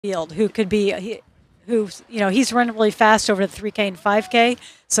field who could be who's he's running really fast over the 3K and 5K,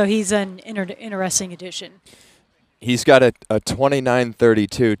 so he's an interesting addition. He's got a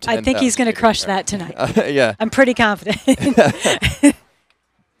 29:32. I think he's going to crush that tonight. Yeah, I'm pretty confident.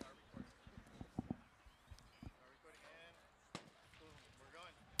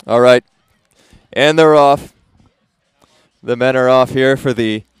 All right, and they're off. The men are off here for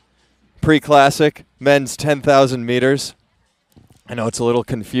the pre-classic men's 10,000 meters. I know it's a little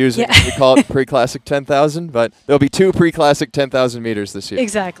confusing to call it pre-classic 10,000, but there'll be 2 pre-classic 10,000 meters this year.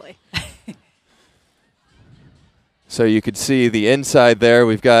 Exactly. So you could see the inside there.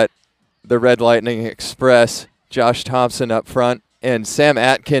 We've got the Red Lightning Express, Josh Thompson up front, and Sam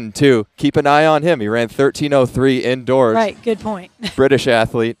Atkin too. Keep an eye on him. He ran 13:03 indoors. Right, good point. British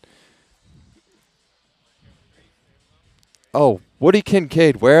athlete. Oh, Woody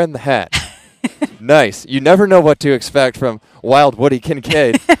Kincaid wearing the hat. Nice. You never know what to expect from wild Woody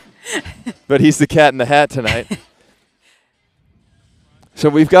Kincaid, but he's the cat in the hat tonight. So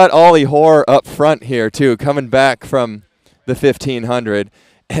we've got Ollie Hoare up front here too, coming back from the 1500,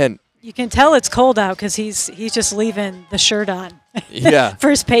 and you can tell it's cold out because he's just leaving the shirt on. Yeah. For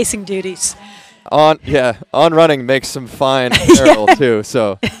his pacing duties. On running makes some fine apparel too.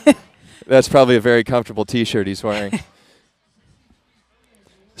 So that's probably a very comfortable T-shirt he's wearing.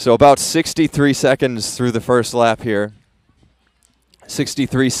 So about 63 seconds through the first lap here.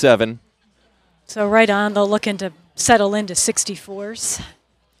 63.7. So right on, they'll looking to settle into 64s.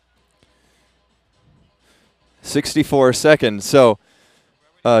 64 seconds. So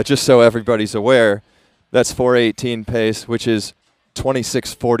just so everybody's aware, that's 4:18 pace, which is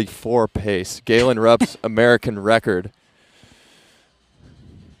 26:44 pace. Galen Rupp's American record.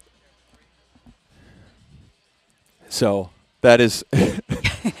 So that is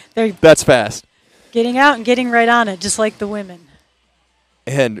that's fast. Getting out and getting right on it, just like the women.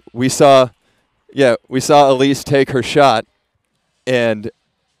 And we saw Elise take her shot, and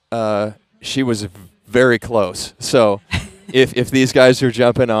she was very close. So if these guys are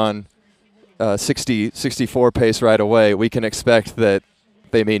jumping on 64 pace right away, we can expect that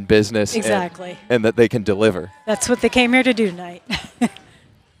they mean business. Exactly. And that they can deliver. That's what they came here to do tonight.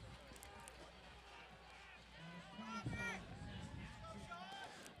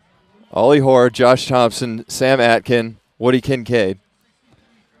 Ollie Hoare, Josh Thompson, Sam Atkin, Woody Kincaid.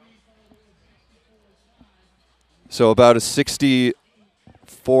 So about a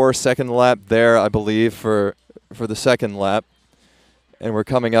 64-second lap there, I believe, for the second lap. And we're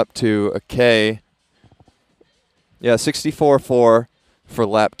coming up to a K. Yeah, 64.4 for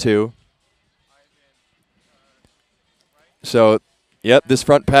lap 2. So, yep, this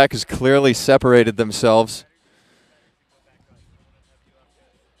front pack has clearly separated themselves.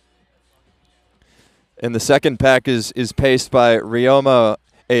 And the second pack is paced by Ryoma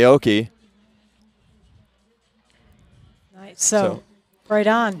Aoki. Nice. So right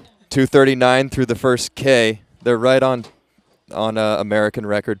on. 2:39 through the first K. They're right on American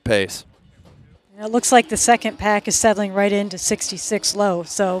record pace. It looks like the second pack is settling right into 66 low.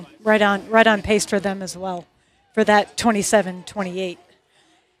 So right on pace for them as well for that 27-28.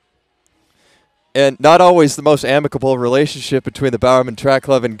 And not always the most amicable relationship between the Bowerman Track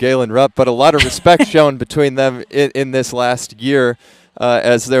Club and Galen Rupp, but a lot of respect shown between them in this last year,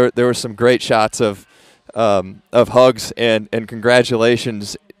 as there were some great shots of hugs and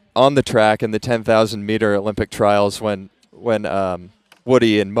congratulations on the track in the 10,000 meter Olympic trials when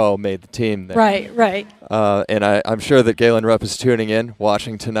Woody and Moh made the team there. Right. And I'm sure that Galen Rupp is tuning in,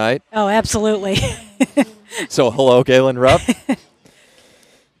 watching tonight. Oh, absolutely. So hello, Galen Rupp.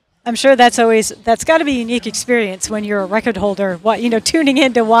 I'm sure that's got to be a unique experience when you're a record holder. Tuning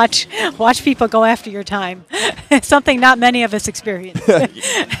in to watch people go after your time. Something not many of us experience.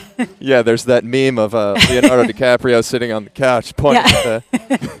 Yeah, there's that meme of Leonardo DiCaprio sitting on the couch pointing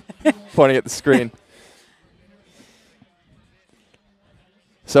at the screen.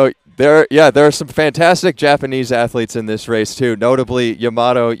 So there are some fantastic Japanese athletes in this race too. Notably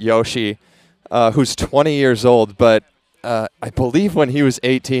Yamato Yoshi, who's 20 years old, but I believe when he was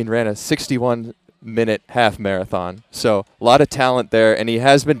 18 ran a 61-minute half marathon. So a lot of talent there, and he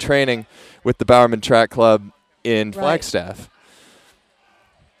has been training with the Bowerman Track Club in Flagstaff.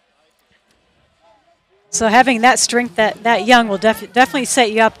 So having that strength that young will definitely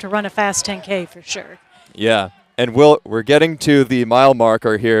set you up to run a fast 10K for sure. Yeah, and we're getting to the mile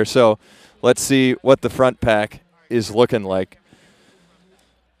marker here, so let's see what the front pack is looking like.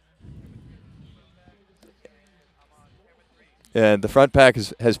 And the front pack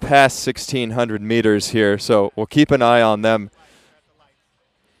has passed 1,600 meters here, so we'll keep an eye on them.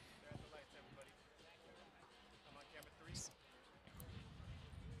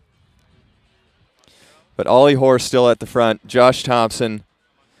 But Ollie Hoare still at the front. Josh Thompson,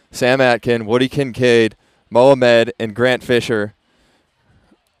 Sam Atkin, Woody Kincaid, Moh Ahmed, and Grant Fisher.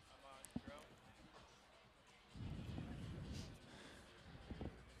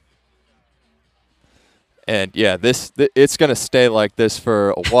 And yeah, it's going to stay like this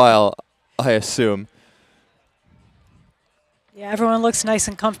for a while, I assume. Yeah, everyone looks nice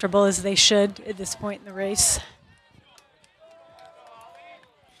and comfortable, as they should at this point in the race.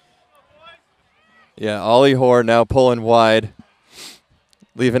 Yeah, Ollie Hoare now pulling wide,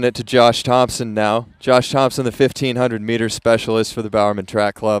 leaving it to Josh Thompson now. Josh Thompson, the 1,500-meter specialist for the Bowerman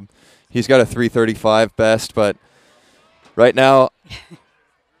Track Club. He's got a 3:35 best, but right now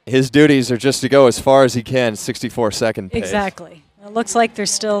his duties are just to go as far as he can, 64-second pace. Exactly. It looks like they're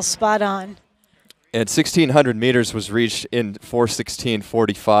still spot on. And 1,600 meters was reached in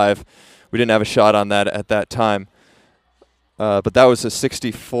 4:16:45. We didn't have a shot on that at that time. But that was a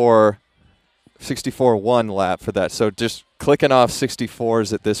 64-1 lap for that. So just clicking off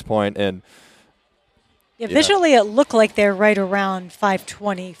 64s at this point. And yeah, visually it looked like they're right around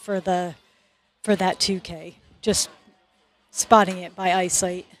 5:20 for that 2K. Just spotting it by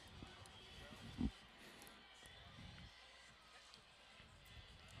eyesight.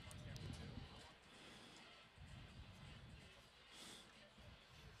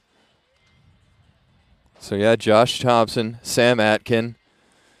 So yeah, Josh Thompson, Sam Atkin,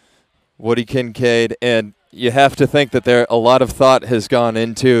 Woody Kincaid, and you have to think that a lot of thought has gone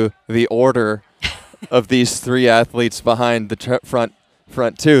into the order of these three athletes behind the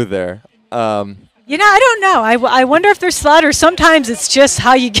front two there. You know, I don't know. I wonder if there's thought, or sometimes it's just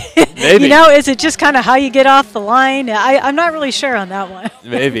how you get. Maybe. You know, is it just kind of how you get off the line? I'm not really sure on that one.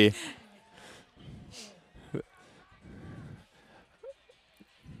 Maybe.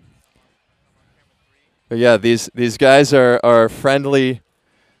 But yeah, these guys are friendly,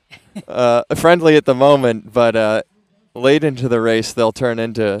 friendly at the moment, but late into the race they'll turn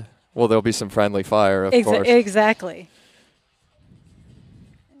into, well, there'll be some friendly fire, of course. Exactly.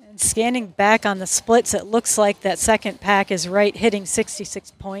 And scanning back on the splits, it looks like that second pack is right hitting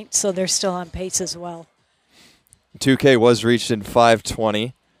 66 points, so they're still on pace as well. 2K was reached in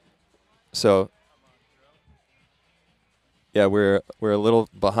 5:20, so yeah, we're a little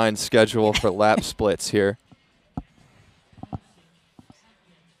behind schedule for lap splits here.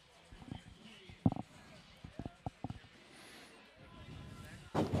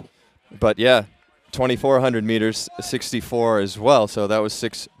 But yeah, 2,400 meters, 64 as well, so that was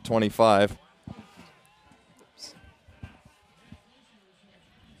 6:25.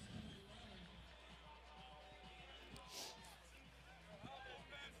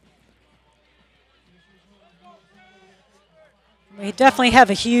 We definitely have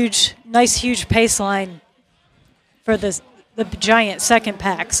a nice huge pace line for the giant second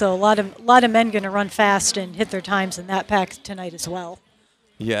pack. So a lot of men going to run fast and hit their times in that pack tonight as well.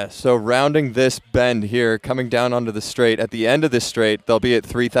 Yeah, so rounding this bend here, coming down onto the straight, at the end of this straight, they'll be at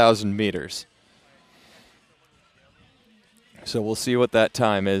 3,000 meters. So we'll see what that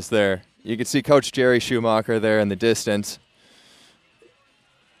time is there. You can see Coach Jerry Schumacher there in the distance.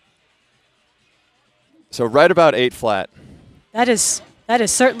 So right about 8 flat. That is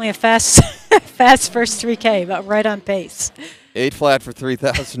certainly a fast fast first 3K, but right on pace. 8 flat for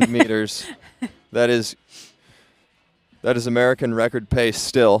 3,000 meters. That is American record pace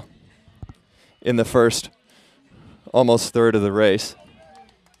still in the first almost third of the race.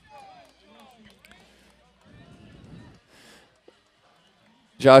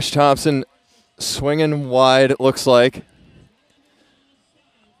 Josh Thompson swinging wide, it looks like.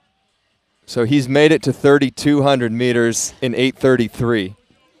 So he's made it to 3,200 meters in 8:33.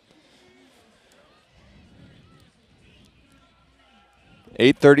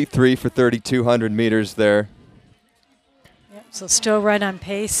 8:33 for 3,200 meters there. Yep, so still right on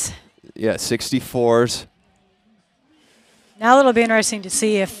pace. Yeah, 64s. Now it'll be interesting to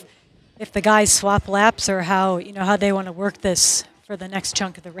see if the guys swap laps or how they want to work this for the next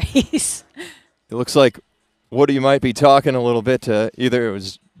chunk of the race. It looks like Woody might be talking a little bit to either it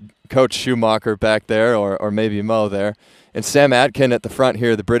was Coach Schumacher back there or maybe Mo there. And Sam Atkin at the front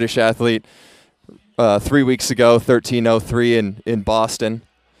here, the British athlete, 3 weeks ago, 13:03 in Boston.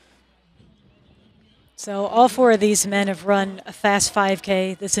 So all four of these men have run a fast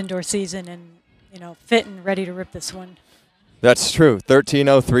 5K this indoor season and, fit and ready to rip this one. That's true.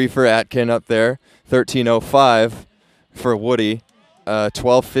 13:03 for Atkin up there, 13:05 for Woody,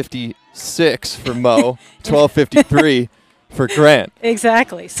 12:56 for Mo, 12:53 for Grant.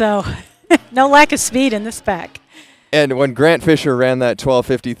 Exactly. So no lack of speed in this pack. And when Grant Fisher ran that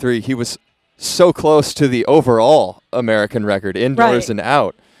 12:53, he was so close to the overall American record, indoors Right. and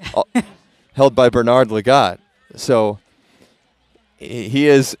out. held by Bernard Lagat. So he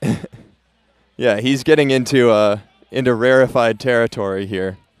is, yeah, he's getting into rarefied territory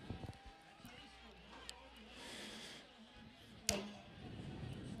here.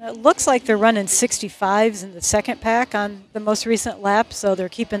 It looks like they're running 65s in the second pack on the most recent lap, so they're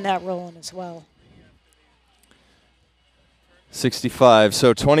keeping that rolling as well. 65.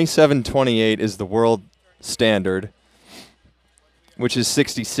 So 27:28 is the world standard, which is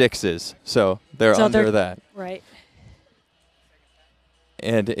 66s. So they're under that. Right.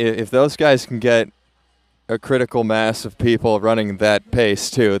 And if those guys can get a critical mass of people running that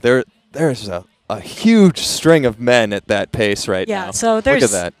pace too, there's a huge string of men at that pace right now. Yeah, so there's,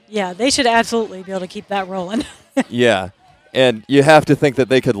 look at that. Yeah, they should absolutely be able to keep that rolling. Yeah, and you have to think that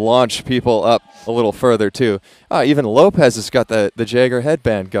they could launch people up a little further too. Oh, even Lopez has got the Jagger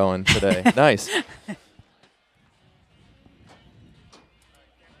headband going today. Nice.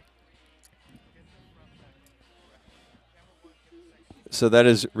 So that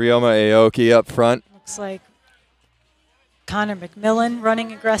is Ryoma Aoki up front. Looks like Connor McMillan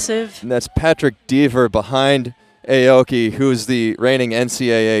running aggressive. And that's Patrick Deaver behind Aoki, who's the reigning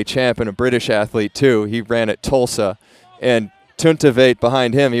NCAA champ and a British athlete too. He ran at Tulsa. And Tuntavate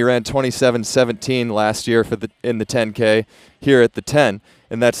behind him, he ran 27:17 last year in the 10K here at the 10.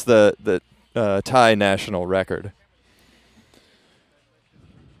 And that's the Thai national record.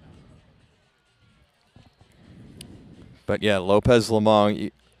 But yeah, Lopez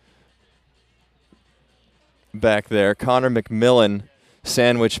Lamong back there. Connor McMillan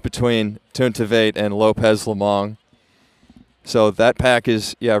sandwiched between Tuntavate and Lopez Lamong. So that pack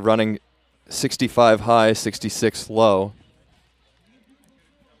is, yeah, running 65 high, 66 low.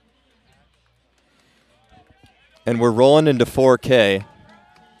 And we're rolling into 4K.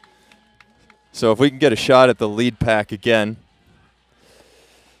 So if we can get a shot at the lead pack again,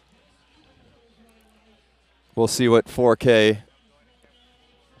 we'll see what 4K.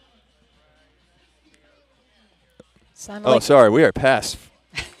 Oh, sorry, we are past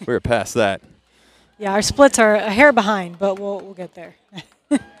that. Yeah, our splits are a hair behind, but we'll get there.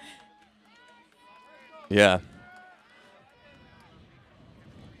 Yeah.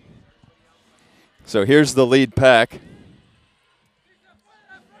 So here's the lead pack.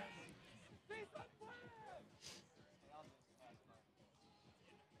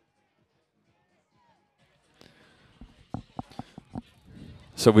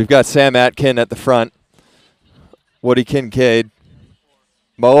 So we've got Sam Atkin at the front, Woody Kincaid,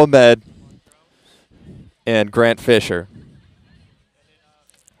 Moh Ahmed, and Grant Fisher.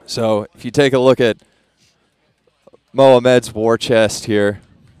 So if you take a look at Moh Ahmed's war chest here,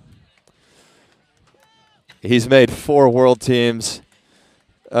 he's made 4 world teams,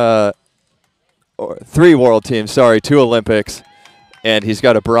 or 3 world teams, sorry, 2 Olympics, and he's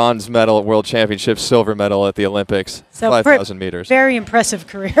got a bronze medal at World Championships, silver medal at the Olympics, so 5,000 meters. Very impressive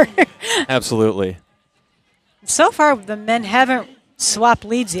career. Absolutely. So far, the men haven't swapped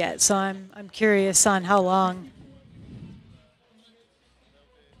leads yet, so I'm curious on how long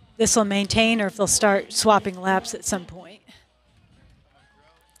this will maintain or if they'll start swapping laps at some point.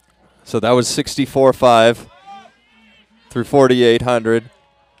 So that was 64.5 through 4,800.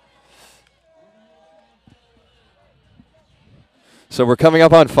 So we're coming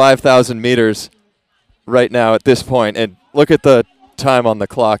up on 5,000 meters right now at this point, and look at the time on the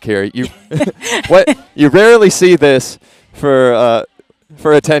clock here. You you rarely see this for a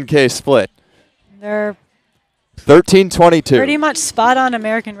 10K split. They're 13:22. pretty much spot on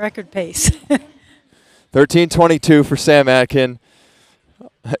American record pace. 13:22 for Sam Atkin.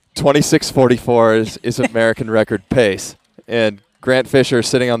 26:44 is American record pace, and Grant Fisher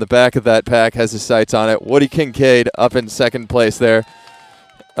sitting on the back of that pack has his sights on it. Woody Kincaid up in second place there.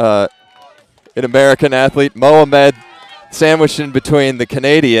 An American athlete. Moh Ahmed sandwiched in between the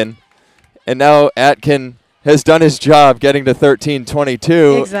Canadian. And now Atkin has done his job getting to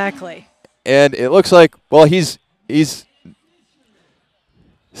 13:22. Exactly. And it looks like, well, he's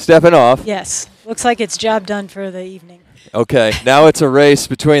stepping off. Yes. Looks like it's job done for the evening. Okay, now it's a race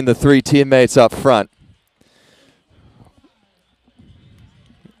between the 3 teammates up front.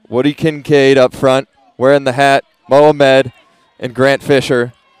 Woody Kincaid up front, wearing the hat, Moh Ahmed, and Grant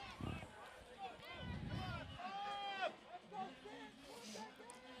Fisher.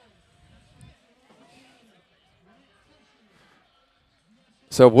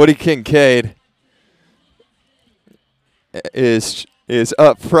 So Woody Kincaid is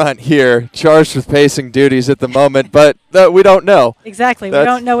up front here, charged with pacing duties at the moment, but we don't know. Exactly. We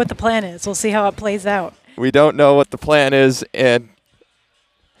don't know what the plan is. We'll see how it plays out. We don't know what the plan is, and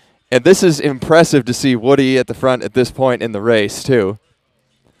this is impressive to see Woody at the front at this point in the race, too.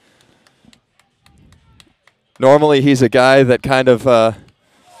 Normally he's a guy that kind of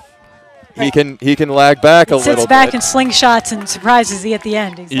he can lag back a little bit. Sits back and slingshots and surprises you at the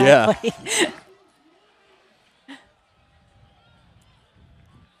end. Exactly. Yeah.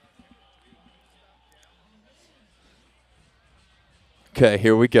 Okay,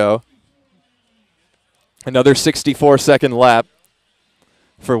 here we go. Another 64-second lap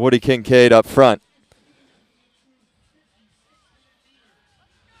for Woody Kincaid up front.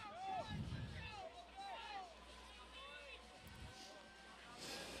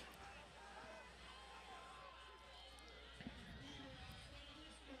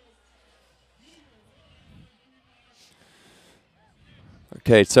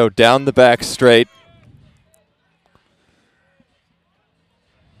 Okay, so down the back straight.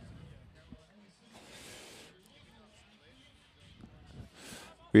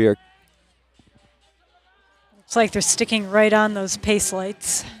 We are. Looks like they're sticking right on those pace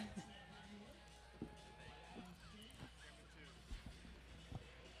lights.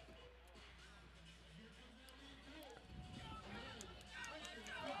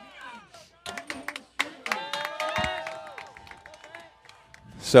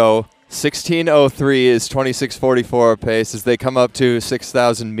 So 16:03 is 26:44 pace as they come up to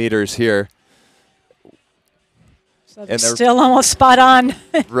 6,000 meters here. So they're still almost spot on.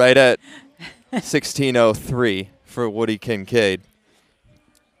 Right at 16:03 for Woody Kincaid.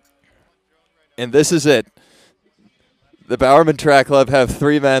 And this is it. The Bowerman Track Club have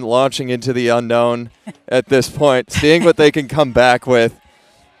 3 men launching into the unknown at this point, seeing what they can come back with.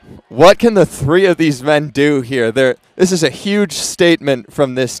 What can the 3 of these men do here? This is a huge statement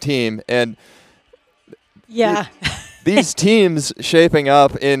from this team, and yeah, these teams shaping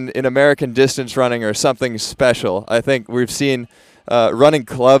up in American distance running are something special. I think we've seen running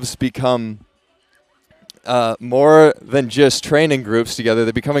clubs become more than just training groups together.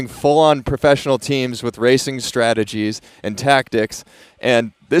 They're becoming full-on professional teams with racing strategies and tactics,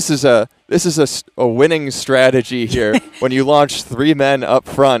 and this is a winning strategy here when you launch 3 men up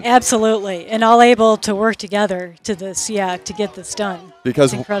front. Absolutely, and all able to work together to this, to get this done.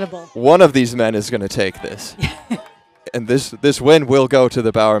 Because it's incredible. One of these men is going to take this, and this win will go to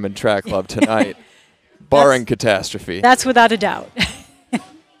the Bowerman Track Club tonight, barring catastrophe. That's without a doubt.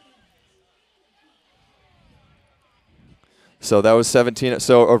 So that was 17.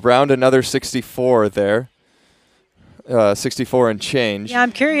 So around another 64 there. 64 and change. Yeah,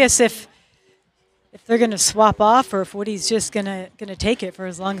 I'm curious if they're going to swap off or if Woody's just going to take it for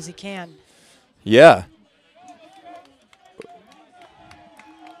as long as he can. Yeah.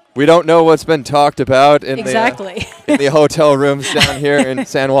 We don't know what's been talked about in the hotel rooms down here in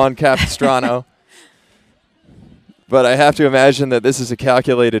San Juan Capistrano. But I have to imagine that this is a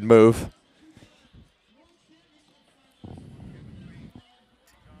calculated move.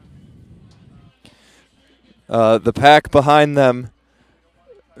 The pack behind them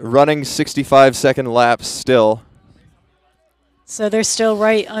running 65-second laps still. So they're still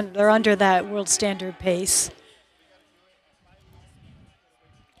they're under that world standard pace.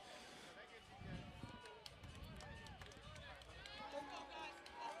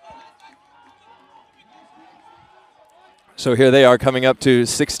 So here they are coming up to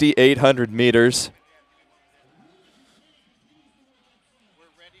 6,800 meters.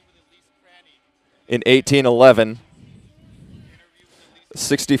 In 18:11,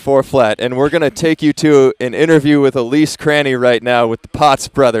 64 flat. And we're going to take you to an interview with Elise Cranny right now with the Potts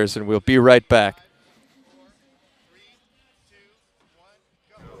brothers, and we'll be right back.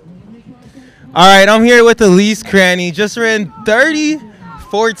 All right, I'm here with Elise Cranny. Just ran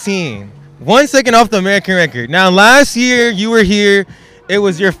 30:14, 1 second off the American record. Now, last year you were here. It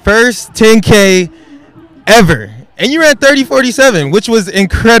was your first 10K ever. And you ran 30:47, which was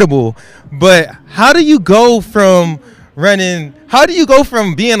incredible. But how do you go from being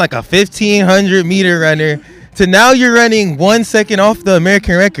like a 1,500 meter runner to now you're running 1 second off the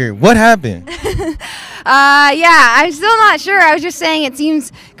American record? What happened? Yeah, I'm still not sure. I was just saying it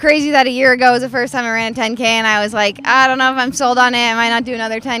seems crazy that a year ago was the first time I ran a 10K, and I was like, I don't know if I'm sold on it. I might not do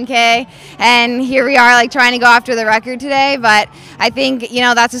another 10K. And here we are, like, trying to go after the record today. But I think,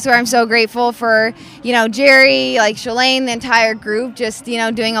 that's just where I'm so grateful for, Jerry, like Shalane, the entire group, just,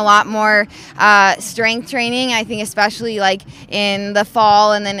 doing a lot more strength training. I think especially, like, in the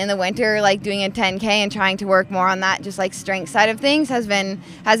fall and then in the winter, like, doing a 10K and trying to work more on that just, like, strength side of things has been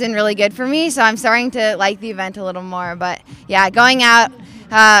really good for me. So I'm starting to like the event a little more. But, yeah, going out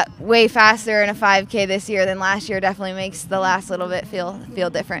way faster in a 5K this year than last year definitely makes the last little bit feel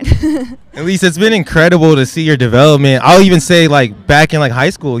different. At least it's been incredible to see your development. I'll even say, like, back in like high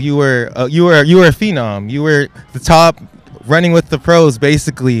school, you were a phenom. You were the top running with the pros,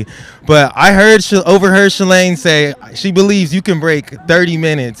 basically. But I overheard Shalane say she believes you can break 30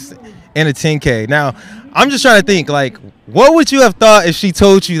 minutes in a 10K. Now, I'm just trying to think, like, what would you have thought if she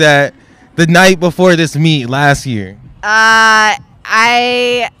told you that the night before this meet last year?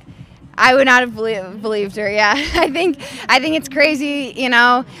 I would not have believed her. Yeah, I think it's crazy. You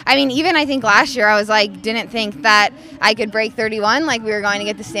know, I mean, even I think last year I was like, didn't think that I could break 31. Like we were going to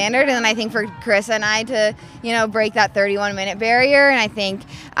get the standard, and then I think for Chris and I to, you know, break that 31-minute barrier. And I think,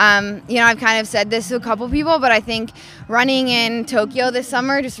 you know, I've kind of said this to a couple people, but I think running in Tokyo this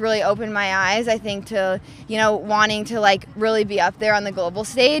summer just really opened my eyes. I think to, you know, wanting to like really be up there on the global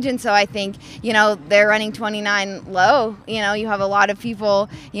stage. And so I think, you know, they're running 29 low. You know, you have a lot of people,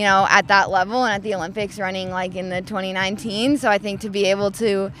 you know, at that level and at the Olympics running like in the 2019. So I think to be able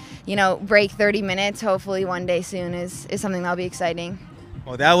to, you know, break 30 minutes hopefully one day soon is something that'll be exciting.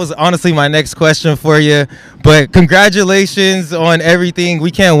 Well, that was honestly my next question for you, but congratulations on everything.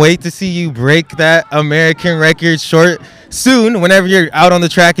 We can't wait to see you break that American record short soon whenever you're out on the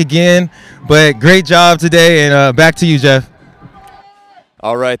track again. But great job today, and back to you, Jeff.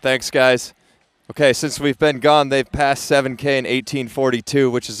 All right, thanks, guys. Okay, since we've been gone, they've passed 7K in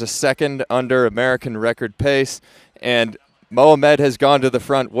 18:42, which is a second under American record pace, and Moh Ahmed has gone to the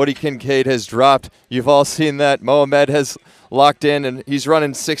front. Woody Kincaid has dropped. You've all seen that. Moh Ahmed has locked in, and he's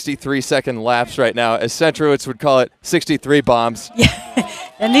running 63-second laps right now. As Centrowitz would call it, 63 bombs. Yeah,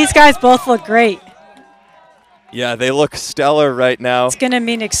 and these guys both look great. Yeah, they look stellar right now. It's going to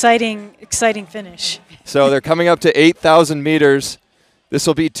be an exciting finish. So they're coming up to 8,000 meters. This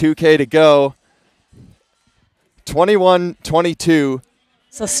will be 2K to go. 21:22.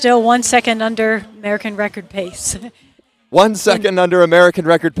 So still 1 second under American record pace. 1 second under American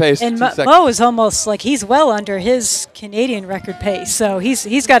record pace. And Mo is almost like he's well under his Canadian record pace. So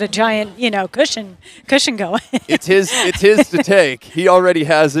he's got a giant, you know, cushion going. It's his to take. He already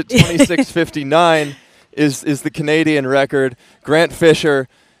has it. 26:59 is the Canadian record. Grant Fisher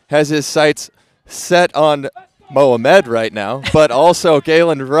has his sights set on Moh Ahmed right now, but also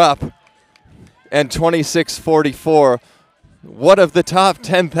Galen Rupp and 26:44. One of the top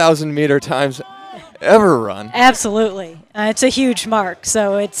 10,000 meter times ever run. Absolutely. It's a huge mark,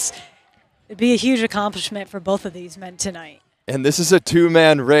 so it'd be a huge accomplishment for both of these men tonight. And this is a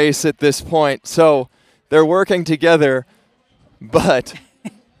two-man race at this point, so they're working together, but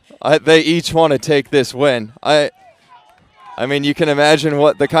they each want to take this win. I mean, you can imagine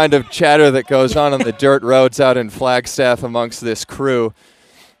what the kind of chatter that goes on the dirt roads out in Flagstaff amongst this crew.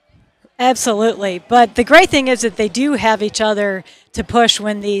 Absolutely. But the great thing is that they do have each other to push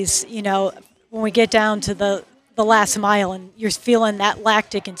when these, you know, when we get down to the last mile and you're feeling that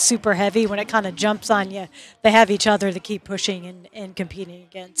lactic and super heavy when it kind of jumps on you, they have each other to keep pushing and competing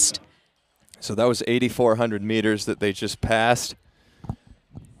against. So that was 8,400 meters that they just passed.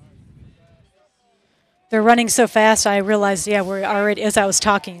 They're running so fast, I realized, yeah, we're already, as I was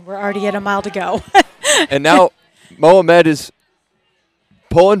talking, we're already at a mile to go. And now Moh Ahmed is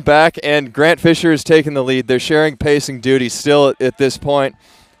pulling back, and Grant Fisher is taking the lead. They're sharing pacing duty still at this point.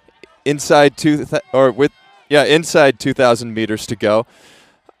 Inside 2,000 meters to go.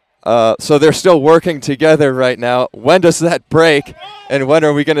 So they're still working together right now. When does that break, and when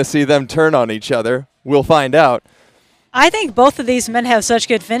are we going to see them turn on each other? We'll find out. I think both of these men have such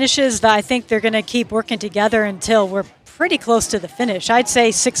good finishes that I think they're going to keep working together until we're pretty close to the finish. I'd say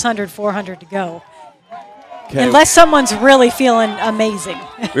 600, 400 to go. Okay. Unless someone's really feeling amazing.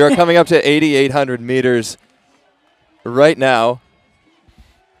 We are coming up to 8,800 meters right now.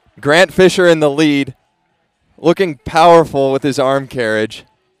 Grant Fisher in the lead, looking powerful with his arm carriage.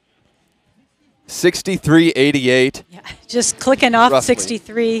 63.88. Yeah, just clicking off roughly.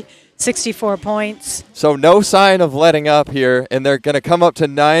 63, 64 points. So no sign of letting up here, and they're going to come up to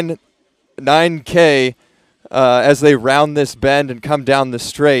 9K as they round this bend and come down the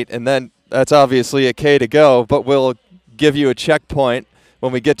straight, and then that's obviously a K to go, but we'll give you a checkpoint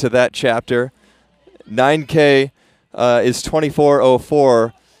when we get to that chapter. 9K is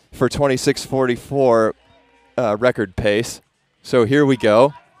 24:04 for 26:44 record pace. So here we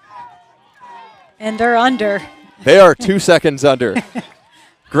go. And they're under. They are 2 seconds under.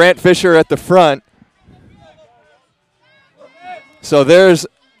 Grant Fisher at the front. So there's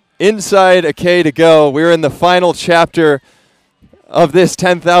inside a K to go. We're in the final chapter of this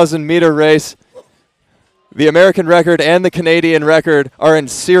 10,000 meter race. The American record and the Canadian record are in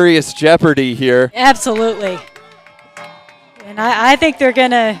serious jeopardy here. Absolutely. And I think they're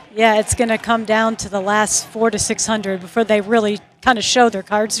going to, it's going to come down to the last 400 to 600 before they really kind of show their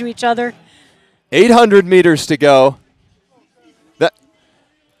cards to each other. 800 meters to go.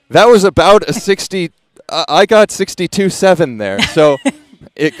 That was about a 60 I got 62.7 there, so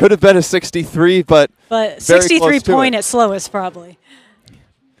it could have been a 63, but very 63 close to point it. at slowest probably.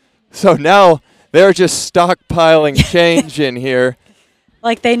 So now they're just stockpiling change in here.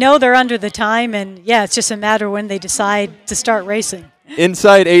 Like they know they're under the time, and yeah, it's just a matter when they decide to start racing.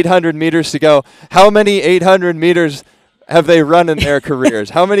 Inside 800 meters to go. How many 800 meters have they run in their careers?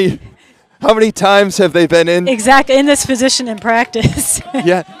 How many times have they been in? Exactly, in this position in practice.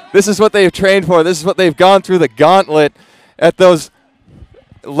 Yeah, this is what they've trained for. This is what they've gone through the gauntlet at those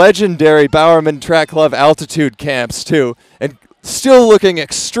legendary Bowerman Track Club altitude camps too, and still looking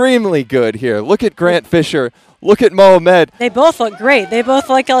extremely good here. Look at Grant Fisher. Look at Moh Ahmed. They both look great. They both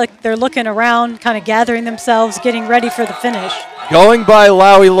look like they're looking around, kind of gathering themselves, getting ready for the finish. Going by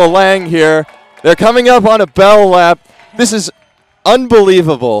Lowy Lalang here. They're coming up on a bell lap. This is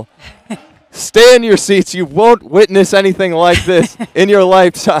unbelievable. Stay in your seats. You won't witness anything like this in your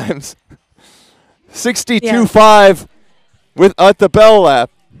lifetimes. 62.5 at the bell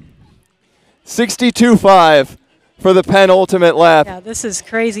lap. 62.5 for the penultimate lap. Yeah, this is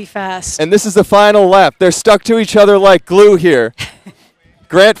crazy fast. And this is the final lap. They're stuck to each other like glue here.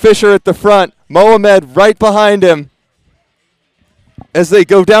 Grant Fisher at the front. Moh Ahmed right behind him as they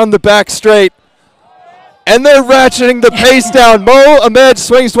go down the back straight. And they're ratcheting the pace down. Moh Ahmed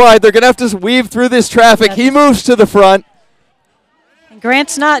swings wide. They're going to have to weave through this traffic. He moves to the front. And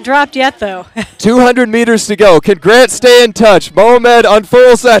Grant's not dropped yet, though. 200 meters to go. Can Grant stay in touch? Moh Ahmed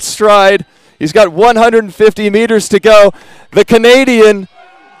unfurls that stride. He's got 150 meters to go. The Canadian,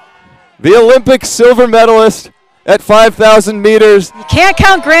 the Olympic silver medalist at 5,000 meters. You can't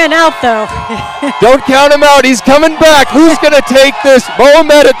count Grant out, though. Don't count him out. He's coming back. Who's going to take this? Moh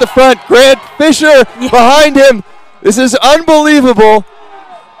Ahmed at the front. Grant Fisher behind him. This is unbelievable.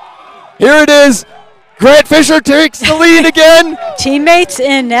 Here it is. Grant Fisher takes the lead again. Teammates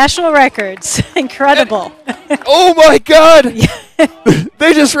in national records. Incredible. Oh, my God.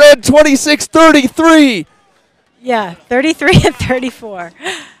 They just ran 26:33. Yeah, 33 and 34.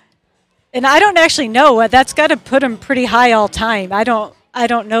 And I don't actually know. That's got to put him pretty high all time. I don't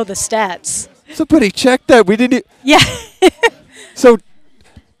know the stats. Somebody check that. We didn't. Yeah. So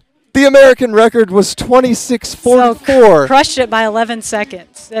the American record was 26:44. So crushed it by 11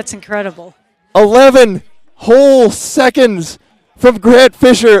 seconds. That's incredible. 11 whole seconds from Grant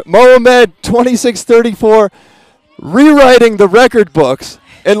Fisher. Moh Ahmed 26:34, rewriting the record books.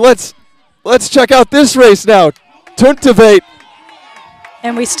 And let's check out this race now. Tuntavate.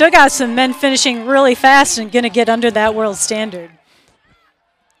 And we still got some men finishing really fast and going to get under that world standard.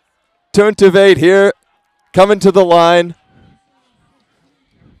 Tuntavate here, coming to the line.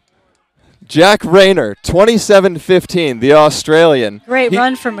 Jack Raynor, 27:15, the Australian. Great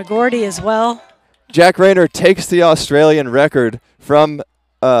run for McGordy as well. Jack Raynor takes the Australian record from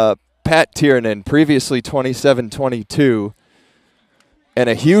Pat Tiernan, previously 27:22, and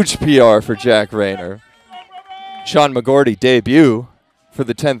a huge PR for Jack Raynor. Sean McGordy debut for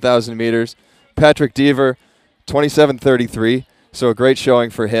the 10,000 meters. Patrick Deaver, 27:33, so a great showing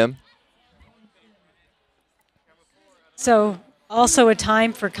for him. So also a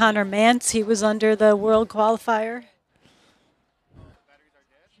time for Connor Mance. He was under the world qualifier.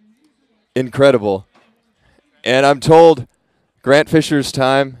 Incredible. And I'm told Grant Fisher's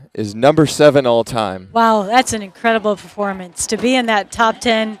time is number 7 all time. Wow, that's an incredible performance. To be in that top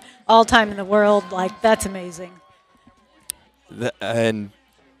 10 all time in the world, like, that's amazing. And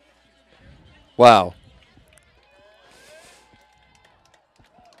wow.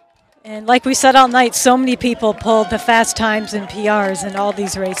 And like we said all night, so many people pulled the fast times and PRs in all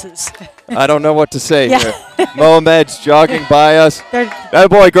these races. I don't know what to say Yeah. here. Moh Ahmed's jogging by us. That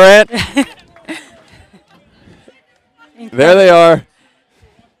boy, Grant. There they are.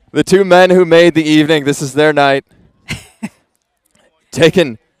 The two men who made the evening. This is their night.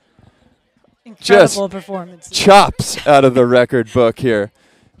 Taking Incredible performance. chops out of the record book here.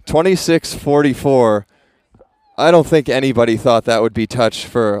 26:44. I don't think anybody thought that would be touched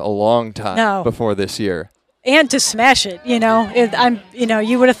for a long time before this year. And to smash it, you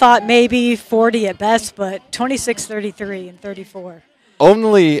you would have thought maybe 40 at best, but 26:33 and 34.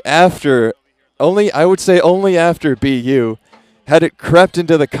 Only after BU had it crept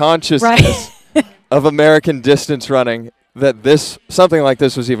into the consciousness of American distance running that something like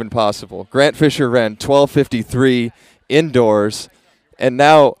this was even possible. Grant Fisher ran 12:53 indoors, and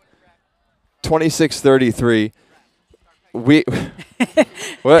now 26:33. What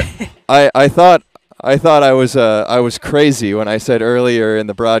I thought I was crazy when I said earlier in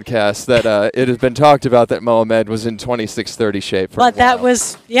the broadcast that it has been talked about that Moh Ahmed was in 26:30 shape. But that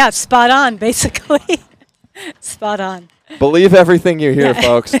was spot on, basically. Spot on. Believe everything you hear,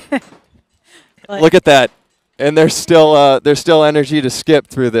 folks. look at that. And there's still energy to skip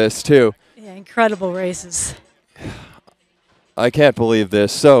through this too. Yeah, incredible races. I can't believe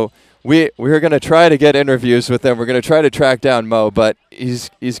this. So we're going to try to get interviews with him. We're going to try to track down Moh, but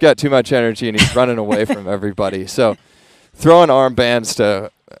he's got too much energy and he's running away from everybody. So throwing armbands to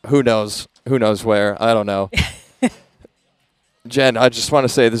who knows where. I don't know. Jen, I just want to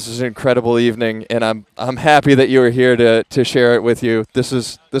say this is an incredible evening, and I'm happy that you were here to share it with you. This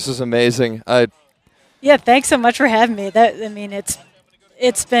is amazing. Yeah, thanks so much for having me.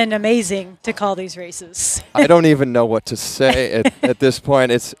 It's been amazing to call these races. I don't even know what to say at this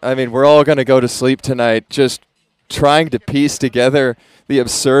point. We're all going to go to sleep tonight just trying to piece together the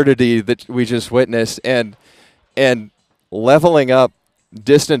absurdity that we just witnessed and leveling up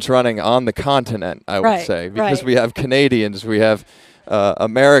distance running on the continent, I would say, because we have Canadians, we have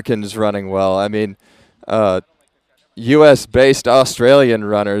Americans running well. U.S.-based Australian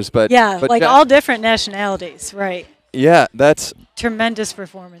runners, but all different nationalities, right? Yeah, that's tremendous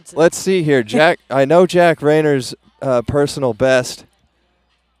performances. Let's see here, Jack. I know Jack Raynor's personal best.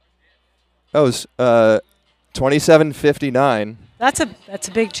 That was 27:59. That's a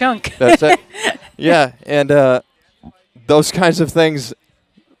big chunk. That's it. Yeah, and those kinds of things,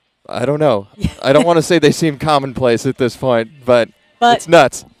 I don't know. I don't want to say they seem commonplace at this point, but it's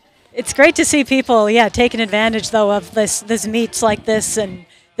nuts. It's great to see people, taking advantage, though, of this meets like this and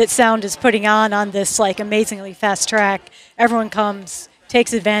that Sound is putting on this, amazingly fast track. Everyone comes,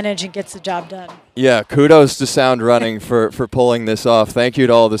 takes advantage, and gets the job done. Yeah, kudos to Sound Running for pulling this off. Thank you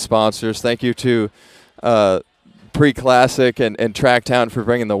to all the sponsors. Thank you to Pre-Classic and Tracktown for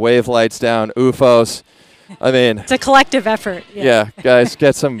bringing the wave lights down, UFOs. It's a collective effort. Yeah, guys,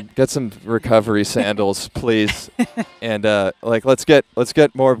 get some recovery sandals, please. And let's get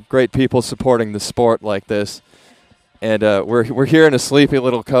more great people supporting the sport like this. And we're here in a sleepy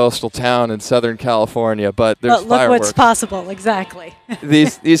little coastal town in Southern California, but there's look fireworks. What's possible, exactly.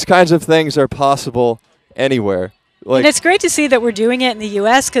 These kinds of things are possible anywhere. And it's great to see that we're doing it in the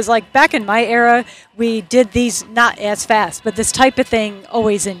U.S. because, back in my era, we did these not as fast, but this type of thing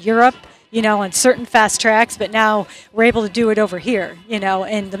always in Europe. On certain fast tracks, but now we're able to do it over here,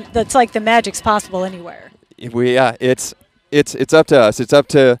 and that's the magic's possible anywhere. It's up to us. It's up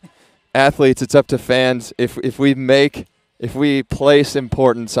to athletes. It's up to fans. If we place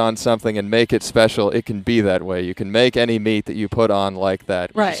importance on something and make it special, it can be that way. You can make any meet that you put on like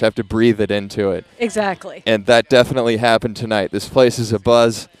that. You just have to breathe it into it. Exactly. And that definitely happened tonight. This place is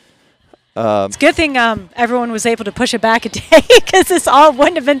abuzz. It's a good thing everyone was able to push it back a day because this all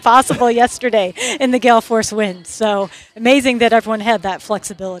wouldn't have been possible yesterday in the gale force wind. So amazing that everyone had that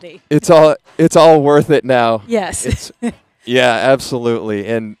flexibility. It's all worth it now. Yes. Yeah, absolutely.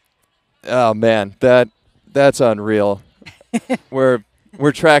 And oh man, that's unreal. We're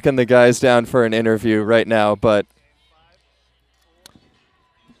tracking the guys down for an interview right now, but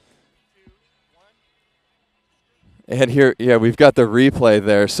and here, we've got the replay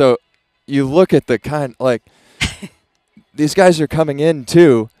there. So you look at the these guys are coming in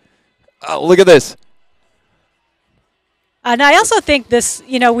too. Oh, look at this. And I also think this,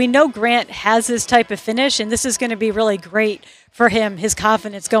 we know Grant has this type of finish, and this is going to be really great for him, his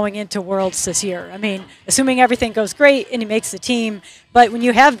confidence going into Worlds this year. Assuming everything goes great and he makes the team, but when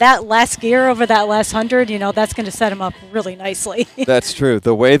you have that last gear over that last 100, that's going to set him up really nicely. That's true.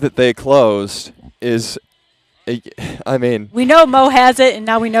 The way that they closed is... we know Moh has it, and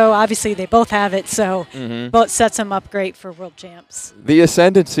now we know obviously they both have it, so both sets them up great for world champs. The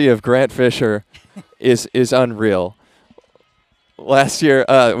ascendancy of Grant Fisher is unreal. Last year,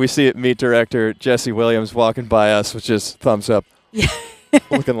 we see meet director Jesse Williams walking by us, which is thumbs up,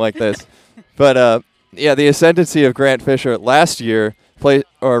 looking like this. But the ascendancy of Grant Fisher last year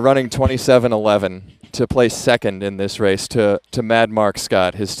running 27:11 to place second in this race to Mad Mark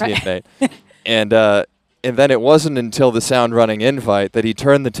Scott, his teammate, And then it wasn't until the Sound Running invite that he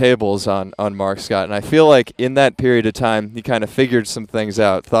turned the tables on Mark Scott. And I feel like in that period of time, he kind of figured some things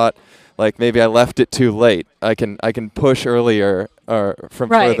out, thought, maybe I left it too late. I can push earlier or from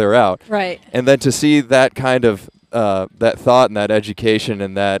further out. Right. And then to see that kind of that thought and that education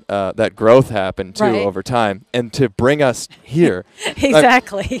and that growth happen too over time, and to bring us here.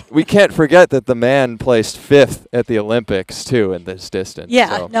 Exactly. We can't forget that the man placed 5th at the Olympics too in this distance.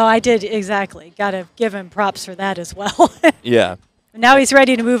 Yeah, so. No, I did exactly. Got to give him props for that as well. Yeah. Now he's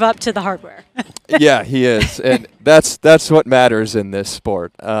ready to move up to the hardware. Yeah, he is, and that's what matters in this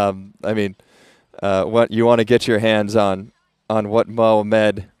sport. What you want to get your hands on what Moh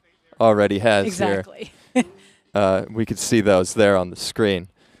Ahmed already has here. Exactly. We could see those there on the screen.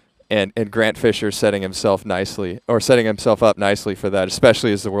 and Grant Fisher setting himself up nicely for that,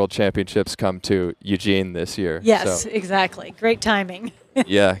 especially as the World Championships come to Eugene this year. Yes, so, exactly. Great timing.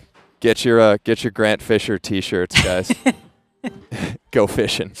 yeah, get your Grant Fisher T-shirts, guys. Go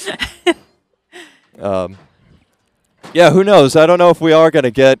fishing. Yeah, who knows? I don't know if we are going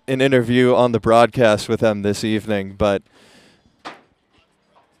to get an interview on the broadcast with them this evening, but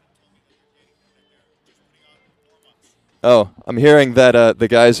I'm hearing that the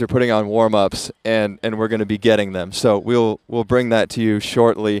guys are putting on warm-ups, and we're going to be getting them. So we'll bring that to you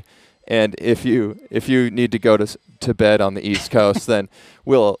shortly. And if you need to go to bed on the East Coast, then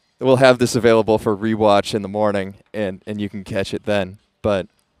we'll have this available for rewatch in the morning, and you can catch it then. But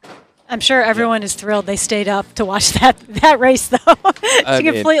I'm sure everyone is thrilled they stayed up to watch that race, though. It's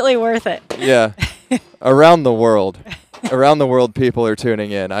completely worth it. Yeah. Around the world, people are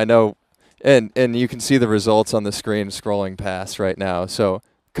tuning in. I know, and you can see the results on the screen scrolling past right now. So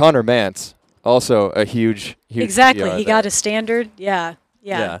Connor Mance, also a huge exactly. PR He there. got a standard. Yeah.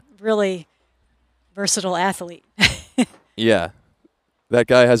 Really versatile athlete. Yeah. That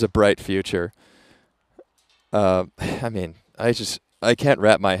guy has a bright future. I can't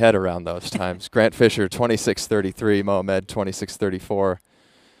wrap my head around those times. Grant Fisher, 26:33. Moh Ahmed, 26:34.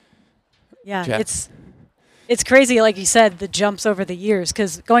 Yeah, it's crazy, like you said, the jumps over the years.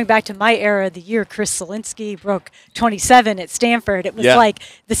 Because going back to my era, the year Chris Zielinski broke 27 at Stanford, it was like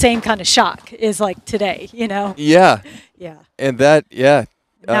the same kind of shock is like today, you know? Yeah. Yeah. And that, yeah.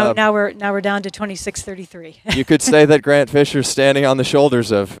 Now we're down to 26:33. You could say that Grant Fisher's standing on the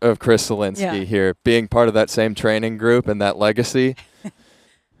shoulders of Chris Zielinski here, being part of that same training group and that legacy.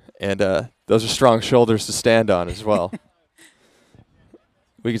 And those are strong shoulders to stand on as well.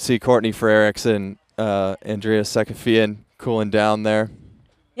 We can see Courtney Frericks and Andrea Sekafian cooling down there.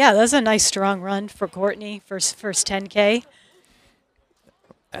 Yeah, that was a nice strong run for Courtney, first 10K.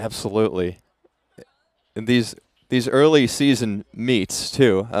 Absolutely. And these early season meets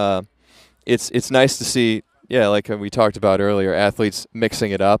too. It's nice to see, like we talked about earlier, athletes mixing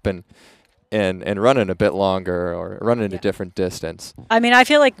it up and running a bit longer or running a different distance. I mean, I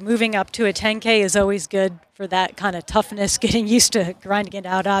feel like moving up to a 10K is always good for that kind of toughness, getting used to grinding it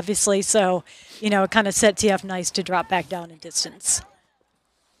out, obviously. So, it kind of sets you up nice to drop back down in distance.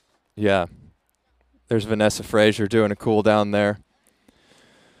 Yeah. There's Vanessa Frazier doing a cool down there.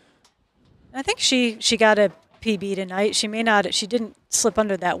 I think she got a PB tonight. She didn't slip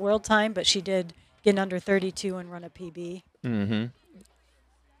under that world time, but she did get under 32 and run a PB. Mm-hmm.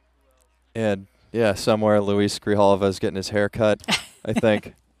 And, somewhere Luis Grijalva is getting his hair cut, I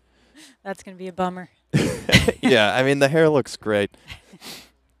think. That's going to be a bummer. Yeah, I mean, the hair looks great.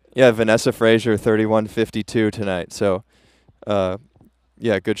 Yeah, Vanessa Frazier, 31:52 tonight. So,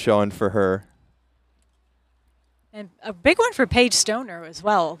 good showing for her. And a big one for Paige Stoner as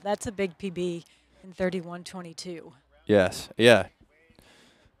well. That's a big PB in 31:22. Yes, yeah.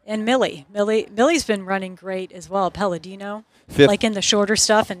 And Millie's been running great as well. Palladino, Fifth. like in the shorter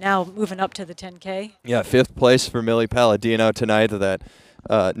stuff, and now moving up to the 10K. Yeah, 5th place for Millie Palladino tonight of that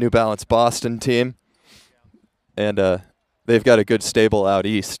New Balance Boston team. And they've got a good stable out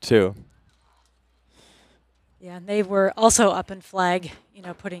east, too. Yeah, and they were also up in flag,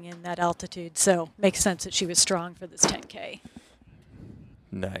 putting in that altitude. So makes sense that she was strong for this 10K.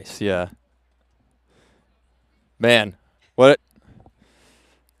 Nice, yeah. Man, what?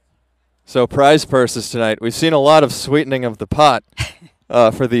 So prize purses tonight. We've seen a lot of sweetening of the pot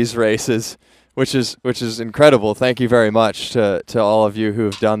for these races, which is incredible. Thank you very much to all of you who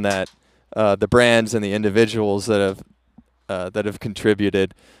have done that. The brands and the individuals that have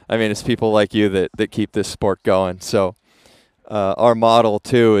contributed. I mean, it's people like you that keep this sport going. So our model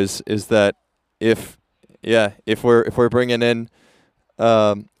too is that if we're bringing in,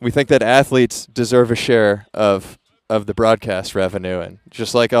 we think that athletes deserve a share of the broadcast revenue, and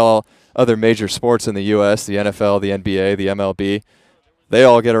just like all other major sports in the U.S., the NFL, the NBA, the MLB, they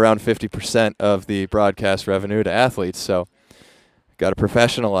all get around 50% of the broadcast revenue to athletes. So got to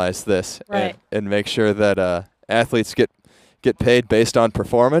professionalize this and make sure that athletes get paid based on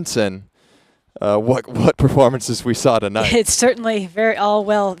performance and what performances we saw tonight. It's certainly very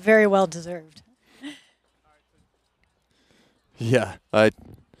well deserved. Yeah, I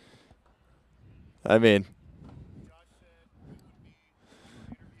mean.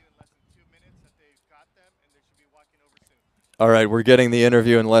 All right, we're getting the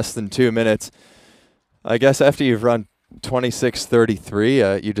interview in less than 2 minutes. I guess after you've run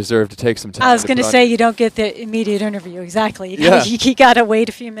 26:33, you deserve to take some time. I was going to say you don't get the immediate interview. Exactly. You got to wait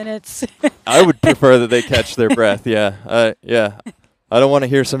a few minutes. I would prefer that they catch their breath. Yeah. I don't want to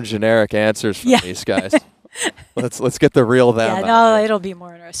hear some generic answers from these guys. let's get the real them. Yeah, out no, there. it'll be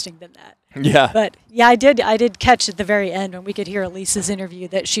more interesting than that. Yeah. But yeah, I did catch at the very end when we could hear Elise's interview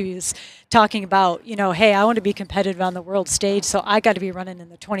that she was talking about, hey, I want to be competitive on the world stage, so I got to be running in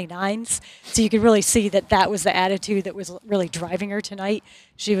the 29s. So you could really see that was the attitude that was really driving her tonight.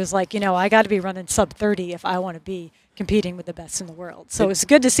 She was like, I got to be running sub 30 if I want to be competing with the best in the world. So it's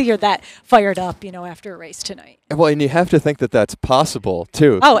good to see her that fired up, after a race tonight. Well, and you have to think that that's possible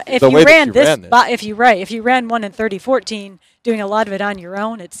too. Oh, if the you way ran that this, ran if you ran 1 in 30:14, doing a lot of it on your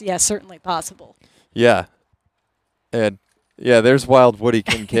own, it's certainly possible. Yeah. And yeah, there's Wild Woody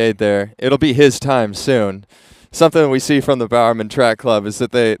Kincaid there. It'll be his time soon. Something we see from the Bowerman Track Club is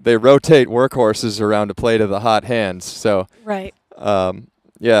that they rotate workhorses around to play to the hot hands. So right.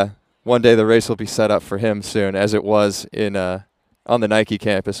 Yeah, one day the race will be set up for him soon, as it was in on the Nike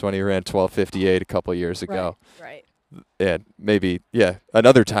campus when he ran 12:58 a couple years ago. Right. And maybe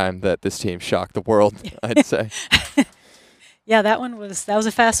another time that this team shocked the world, I'd say. Yeah, that was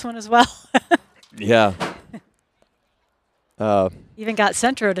a fast one as well. Yeah. Even got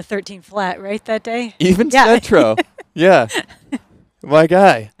Centro to 13 flat, right, that day? Even Centro. Yeah. My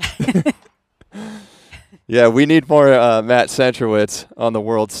guy. Yeah, we need more Matt Centrowitz on the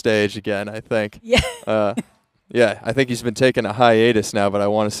world stage again, I think. Yeah. Yeah, I think he's been taking a hiatus now, but I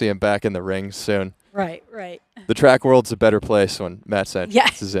want to see him back in the ring soon. Right. The track world's a better place when Matt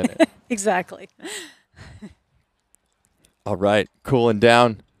Centrowitz is in it. Exactly. All right, cooling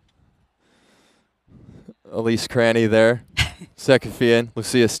down. Elise Cranny there. Sekafian,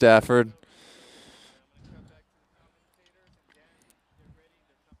 Lucia Stafford.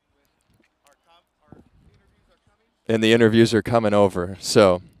 And the interviews are coming over.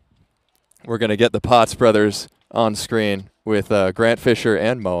 So we're going to get the Potts brothers on screen with Grant Fisher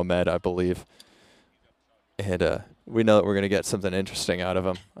and Moh Ahmed, I believe. And we know that we're going to get something interesting out of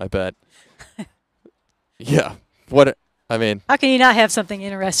them, I bet. Yeah. How can you not have something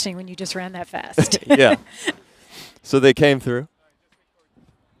interesting when you just ran that fast? Yeah. So they came through.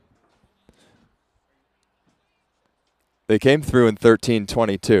 They came through in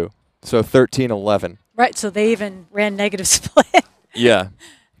 13:22. So 13:11. Right, so they even ran negative split. Yeah.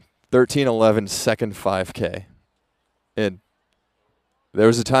 13:11 second 5K. And there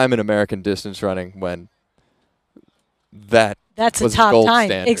was a time in American distance running when that's a top gold time.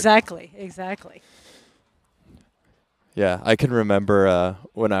 Standard. Exactly. Yeah, I can remember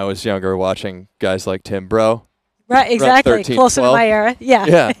when I was younger watching guys like Tim Bro. Right, exactly. 13, Closer 12. to my era. Yeah.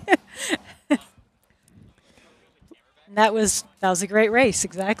 Yeah. And that was a great race,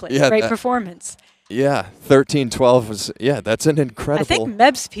 exactly. Yeah, great performance. Yeah, 13:12 was that's an incredible. I think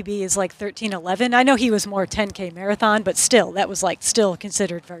Meb's PB is like 13:11. I know he was more 10K marathon, but still that was still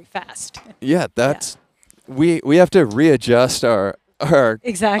considered very fast. Yeah, that's we have to readjust our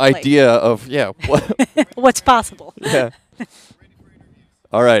exactly. idea of what what's possible. Yeah.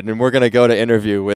 All right, and we're going to go to interview with